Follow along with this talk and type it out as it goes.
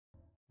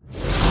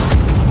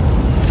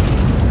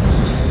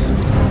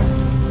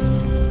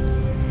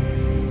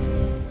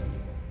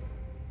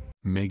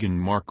Meghan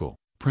Markle,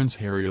 Prince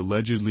Harry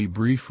allegedly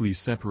briefly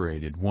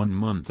separated 1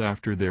 month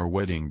after their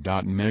wedding.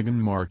 Meghan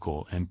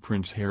Markle and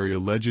Prince Harry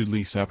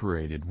allegedly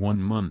separated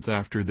 1 month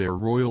after their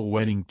royal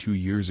wedding 2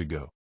 years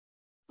ago.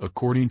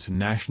 According to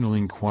National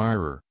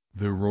Enquirer,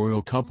 the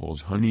royal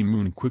couple's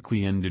honeymoon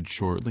quickly ended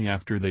shortly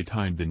after they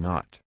tied the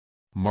knot.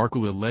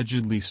 Markle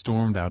allegedly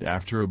stormed out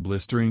after a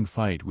blistering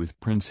fight with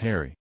Prince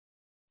Harry.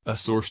 A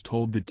source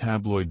told the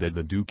tabloid that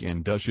the Duke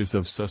and Duchess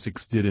of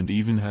Sussex didn't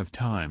even have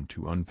time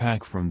to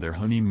unpack from their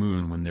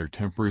honeymoon when their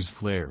tempers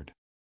flared.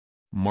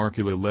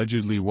 Markle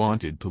allegedly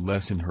wanted to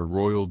lessen her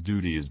royal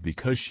duties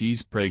because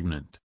she's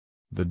pregnant.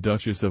 The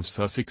Duchess of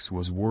Sussex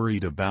was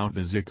worried about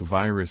the Zika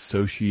virus,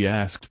 so she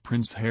asked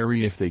Prince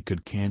Harry if they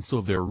could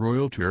cancel their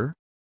royal tour.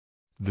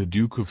 The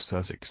Duke of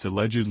Sussex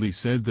allegedly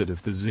said that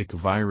if the Zika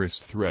virus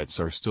threats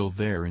are still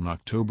there in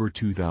October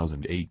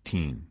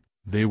 2018,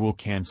 they will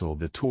cancel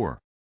the tour.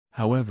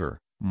 However,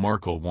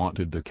 Markle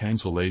wanted the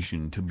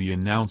cancellation to be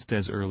announced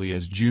as early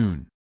as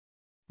June.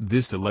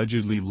 This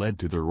allegedly led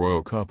to the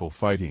royal couple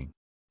fighting,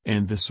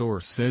 and the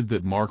source said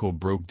that Markle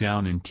broke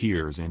down in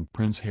tears and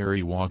Prince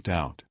Harry walked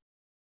out.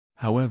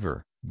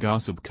 However,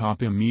 Gossip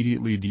Cop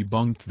immediately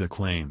debunked the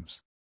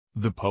claims.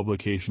 The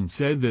publication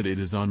said that it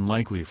is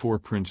unlikely for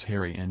Prince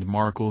Harry and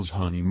Markle's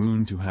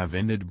honeymoon to have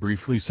ended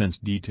briefly, since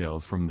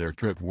details from their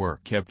trip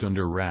were kept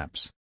under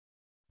wraps.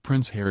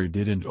 Prince Harry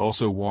didn't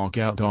also walk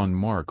out on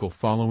Markle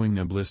following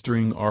a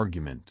blistering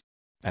argument.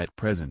 At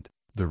present,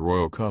 the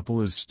royal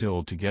couple is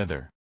still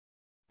together.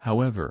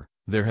 However,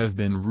 there have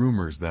been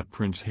rumors that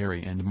Prince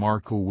Harry and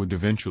Markle would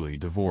eventually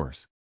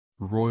divorce.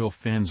 Royal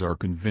fans are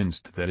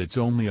convinced that it's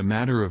only a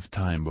matter of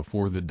time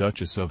before the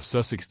Duchess of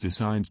Sussex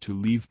decides to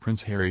leave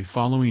Prince Harry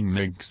following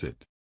Megxit.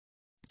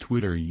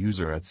 Twitter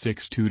user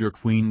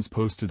 @6TudorQueens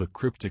posted a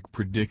cryptic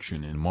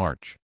prediction in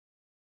March.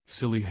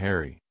 "Silly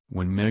Harry,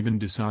 when Meghan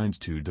decides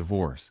to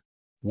divorce.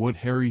 What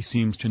Harry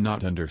seems to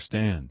not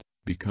understand,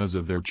 because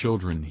of their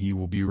children he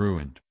will be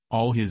ruined,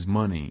 all his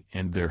money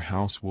and their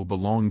house will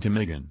belong to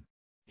Meghan.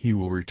 He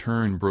will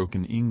return broke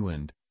in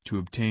England, to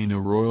obtain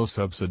a royal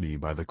subsidy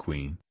by the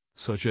Queen,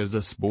 such as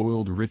a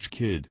spoiled rich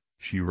kid,"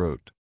 she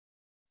wrote.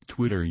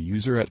 Twitter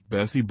user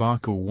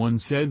 @BessieBaka1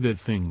 said that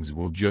things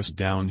will just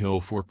downhill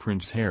for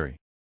Prince Harry.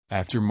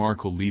 After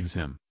Markle leaves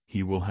him,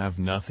 he will have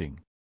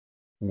nothing.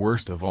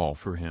 Worst of all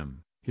for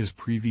him, his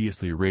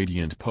previously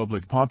radiant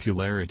public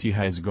popularity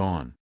has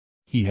gone.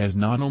 He has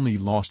not only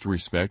lost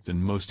respect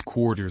in most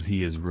quarters,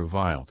 he is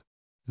reviled.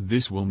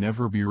 This will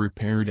never be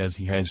repaired, as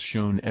he has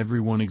shown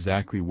everyone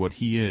exactly what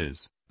he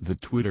is, the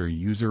Twitter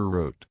user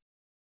wrote.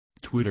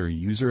 Twitter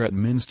user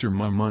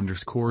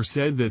 @MinsterMum_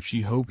 said that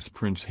she hopes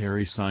Prince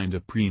Harry signed a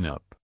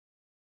prenup.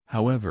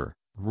 However,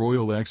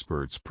 royal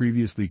experts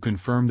previously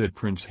confirmed that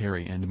Prince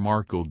Harry and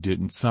Markle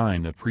didn't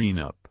sign a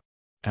prenup.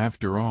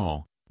 After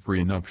all,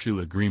 prenuptial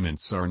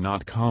agreements are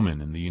not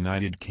common in the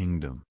United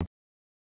Kingdom.